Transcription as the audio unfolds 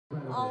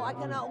Oh, I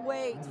cannot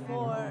wait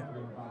for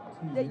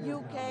the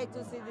UK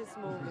to see this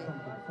movie.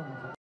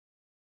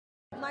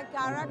 My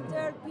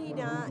character,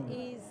 Pina,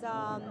 is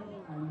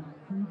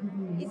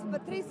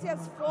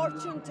Patricia's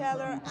fortune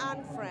teller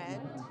and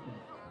friend.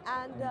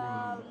 And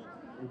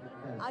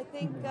I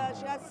think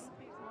there's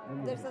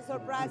a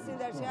surprise in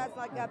there. She has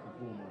like a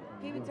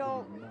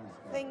pivotal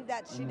thing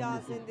that she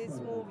does in this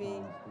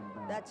movie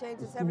that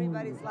changes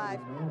everybody's life,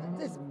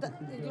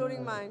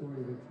 including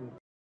mine.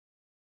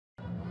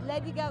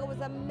 Lady Gaga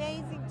was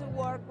amazing to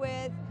work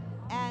with,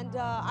 and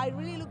I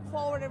really look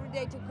forward every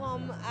day to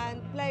come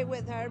and play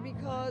with her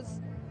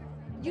because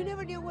you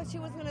never knew what she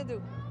was going to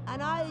do.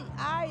 And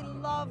I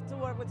love to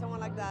work with someone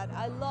like that.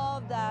 I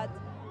love that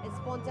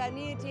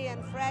spontaneity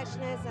and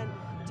freshness and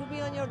to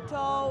be on your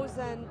toes,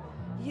 and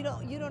you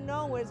don't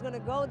know where it's going to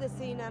go, the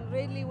scene, and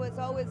Ridley was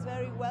always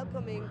very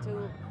welcoming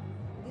to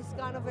this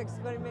kind of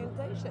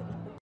experimentation.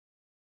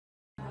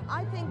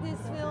 I think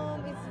this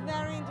film is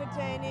very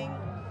entertaining,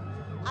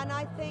 and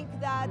I think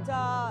that,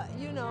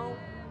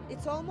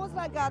 it's almost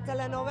like a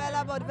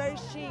telenovela, but very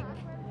chic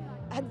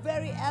and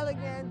very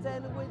elegant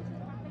and with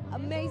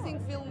amazing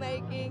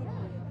filmmaking,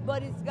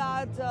 but it's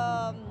got,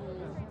 all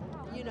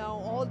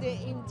the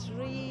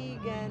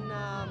intrigue and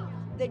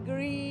the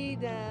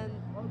greed and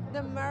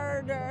the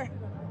murder.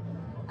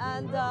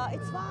 And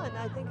it's fun.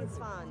 I think it's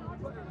fun.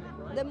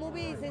 The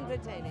movie is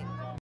entertaining.